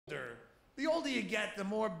The older you get, the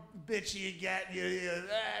more bitchy you get,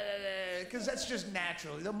 because that's just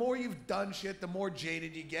natural. The more you've done shit, the more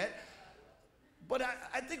jaded you get. But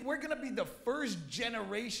I think we're gonna be the first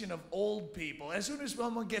generation of old people. As soon as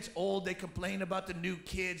someone gets old, they complain about the new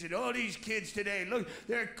kids, and oh, these kids today, look,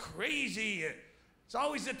 they're crazy. It's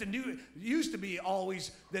always that it used to be always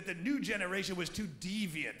that the new generation was too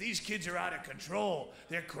deviant. These kids are out of control.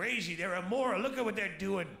 They're crazy, they're immoral, look at what they're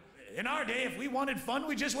doing. In our day, if we wanted fun,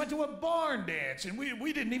 we just went to a barn dance, and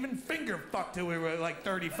we didn't even finger fuck till we were like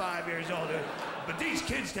 35 years old. But these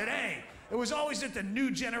kids today, it was always that the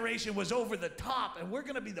new generation was over the top, and we're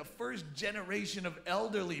gonna be the first generation of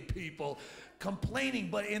elderly people complaining,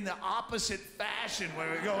 but in the opposite fashion, where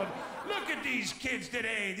we're going, look at these kids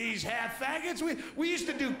today, these half faggots. We used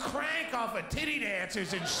to do crank off of titty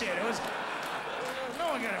dancers and shit. It was,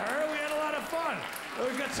 no one got hurt, we had a lot of fun.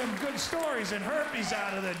 We got some good stories and herpes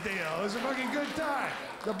out of the deal. It was a fucking good time.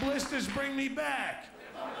 The blisters bring me back.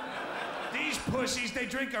 These pussies, they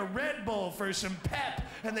drink a Red Bull for some pep,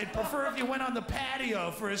 and they'd prefer if you went on the patio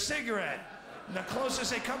for a cigarette. And the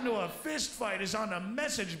closest they come to a fist fight is on a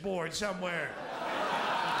message board somewhere.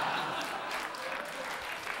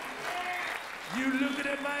 You looking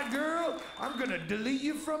at my girl? I'm gonna delete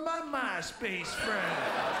you from my MySpace friend.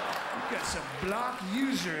 You got some blocked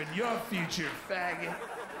user in your future, faggot.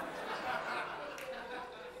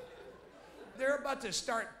 They're about to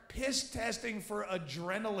start piss testing for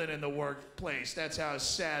adrenaline in the workplace. That's how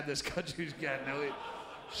sad this country's getting.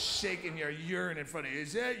 Shaking your urine in front of you.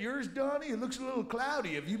 Is that yours, Donnie? It looks a little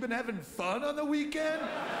cloudy. Have you been having fun on the weekend?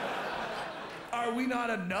 Are we not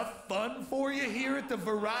enough fun for you here at the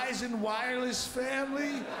Verizon Wireless family?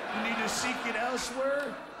 You need to seek it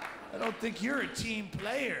elsewhere? I don't think you're a team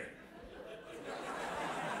player.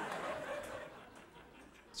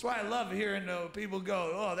 That's why I love hearing people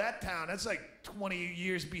go, oh, that town, that's like 20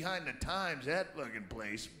 years behind the times, that fucking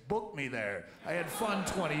place. Book me there. I had fun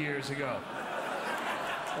 20 years ago.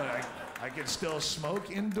 But I can still smoke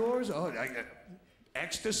indoors? Oh,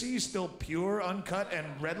 ecstasy still pure, uncut, and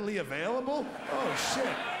readily available? Oh,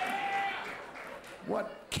 shit.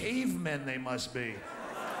 What cavemen they must be.